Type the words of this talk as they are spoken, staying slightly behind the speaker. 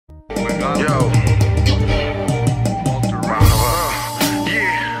Yo.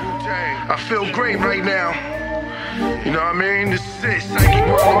 Yeah. I feel great right now. You know what I mean? This is it. Psychic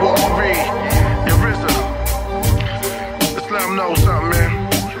World of Walter Reed. Yo, RZA. Let's let them know something, man.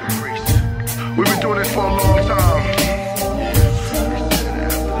 We've been doing this for a long time.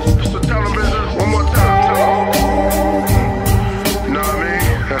 So tell them, RZA, one more time. Tell them. You know what I mean?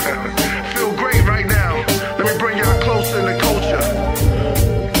 Feel great right now. Let me bring y'all closer in the culture.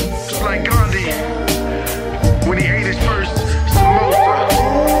 Just like Gandhi, when he ate his first samosa.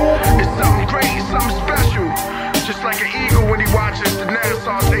 It's something great, it's something special. Just like an eagle when he watches the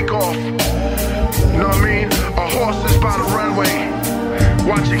Nassau take off. You know what I mean? A horse is by the runway,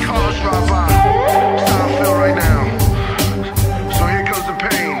 watching cars drive by. That's how I feel right now. So here comes the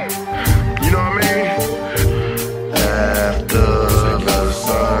pain. You know what I mean? After the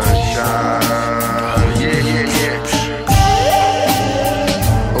sunshine.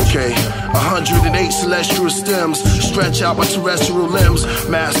 Okay, 108 celestial stems stretch out my terrestrial limbs.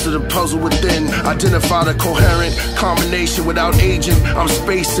 Master the puzzle within. Identify the coherent combination without aging. I'm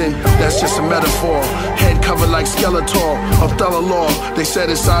spacing, that's just a metaphor. Head covered like Skeletor, Othello law. They said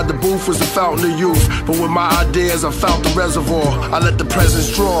inside the booth was the fountain of youth, but with my ideas I found the reservoir. I let the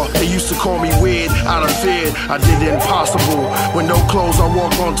presence draw. They used to call me weird, out of fear. I did the impossible. With no clothes I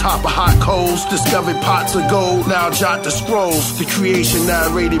walk on top of hot coals. Discovered pots of gold, now I jot the scrolls. The creation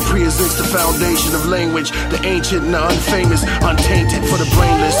narrated pre-exists the foundation of language. The ancient and the unfamous, untainted for the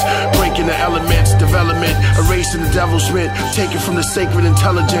brainless. Breaking the elements, development, erasing the devil's schmidt. Taken from the sacred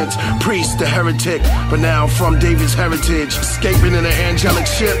intelligence, priest, the heretic. But now I'm from David's heritage. Escaping in an angelic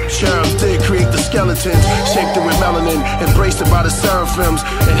ship. Cherubs did create the skeletons, shaped it with melanin, embraced it by the seraphims.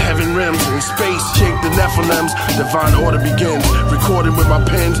 In heaven rims, in space, shaped the Nephilims. Divine order begins, recorded with my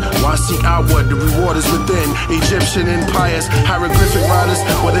pens. Why seek outward, the reward is within. Egyptian empires, hieroglyphic writers.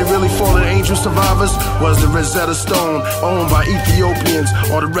 Were they really fallen angel survivors? Was the Rosetta Stone owned by Ethiopians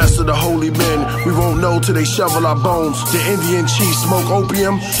or the rest of the holy men? We won't know till they shovel our bones. The Indian chiefs smoke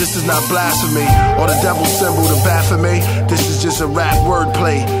opium. This is not blasphemy or the devil's symbol, the Baphomet. This is just a rap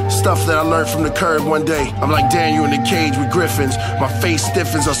wordplay, stuff that I learned from the curb one day. I'm like Daniel in the cage with griffins. My face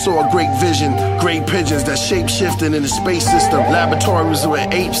stiffens, I saw a great vision. Great pigeons that shape shifting in the space system. Laboratories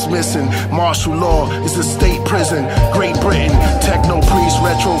with apes missing. Martial law is a state prison. Great Britain, techno priests,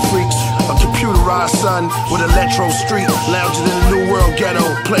 retro freaks. A computerized son with electro street. Lounging in the new world ghetto,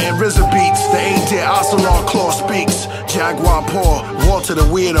 playing RZA beats. The ain't dead Ocelot claw speaks. Jaguar paw, Walter the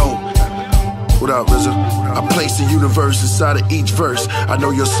weirdo. What up, RZA? I place the universe inside of each verse. I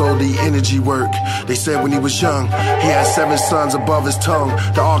know your soul need energy work. They said when he was young, he had 7 sons above his tongue.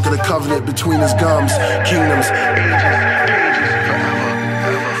 The Ark of the Covenant between his gums. Kingdoms, ages, pages, forever,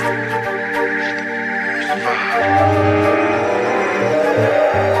 ever. Survive.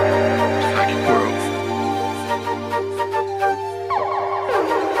 Psychic World.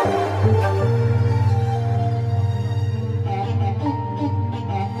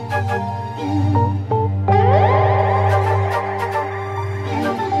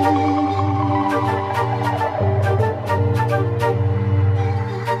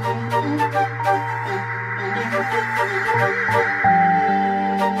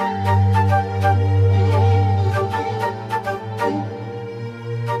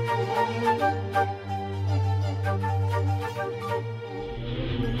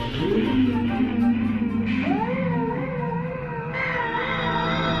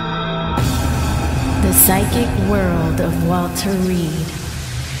 The Psychic World of Walter Reed.